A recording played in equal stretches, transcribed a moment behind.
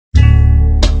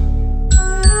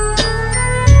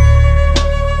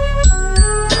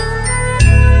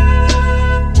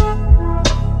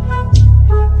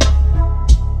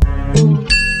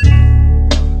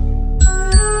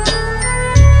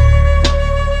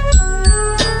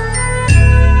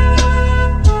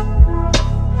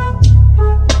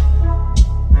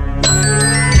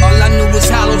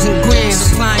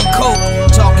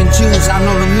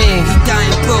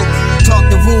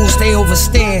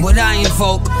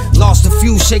Lost a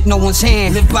few, shake no one's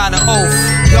hand, live by the oath.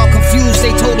 Y'all confused,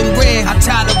 they told him ran, I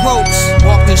tied the ropes.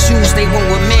 Walked in shoes, they won't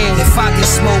remand. If I get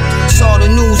smoked, saw the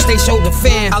news, they showed the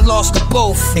fan. I lost the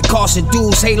both, it costed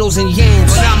dudes, halos and yams.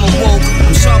 But I'm awoke,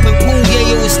 I'm sharp and pool,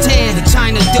 yeah, it was tan. The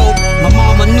China dope, my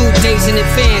mama knew days in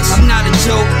advance. I'm not a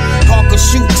joke, Hawker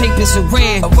shoot, tape and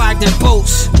saran. Arrived in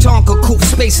boats, Tonka coupe,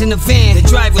 space in the van. The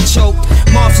driver choked,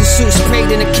 Martian suit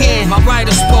sprayed in a can. My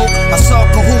rider spoke, I saw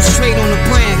cahoots trade on the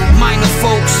brand. Minor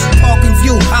folks, parking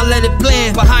view, I let it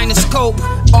blend. Behind the scope,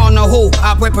 on the hoop,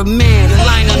 I reprimand. The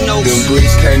liner notes. Them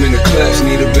bricks came in the clutch,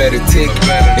 need a better ticket.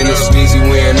 And it's busy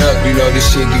wearing up, you know this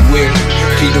shit get wicked.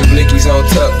 Keep them blickies on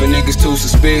top, but niggas too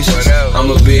suspicious. I'm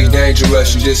a big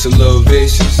dangerous, you just a little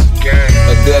vicious.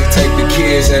 A duck take the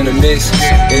kids and the missus.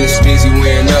 And it's busy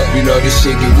wearing up, you know this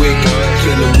shit get wicked.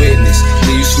 Kill a witness,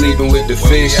 leave you sleeping with the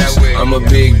fishes. I'm a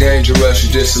big dangerous, you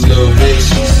just a little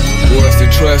vicious. Once the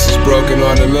trust is broken,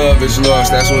 all the love is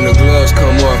lost. That's when the gloves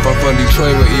come off. I'm from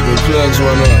Detroit where even plugs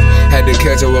run up. Had to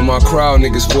catch up with my crowd,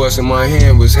 niggas force in my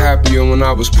hand. Was happier when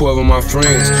I was poor with my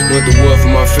friends. Went to war for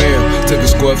my fam, took a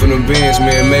score for them bands.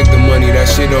 Man, make the money,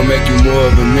 that shit don't make you more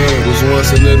of a man. Was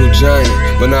once a little giant,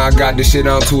 but now I got this shit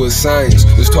down to a science.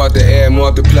 Was taught to add,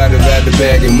 multiply, divide the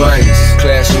bag in minus.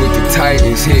 Clashing with the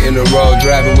Titans, hitting the road,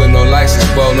 driving with no license.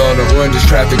 Bowling all the oranges,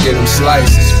 traffic, get them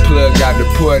slices. Plug got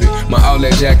deported, my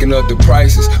outlet jacking up the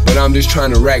prices. But I'm just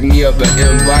trying to rack me up an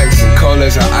invites. And cold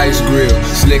as an ice grill,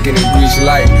 slicking and grease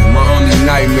lightning. My only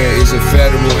nightmare is a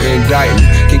federal indictment.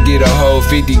 Can get a whole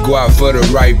 50, go out for the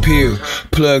right pill.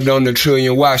 Plugged on the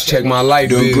trillion watch, check my light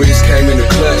bill. Them bricks came in the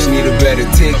clutch, need a better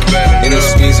ticket. And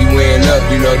it's busy wearing up,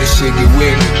 you know this shit get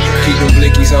wicked. Keep them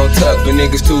blickies on top, but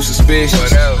niggas too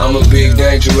suspicious. I'm a big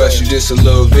dangerous, you just a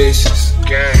little vicious.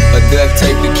 A duck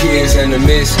take the kids and the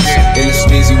missus. And it's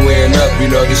busy wearing up, you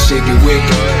know this shit get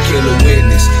wicked. Kill a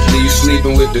witness, leave you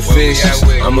sleeping with the fishes.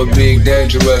 I'm a big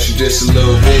dangerous, you just a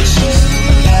little vicious.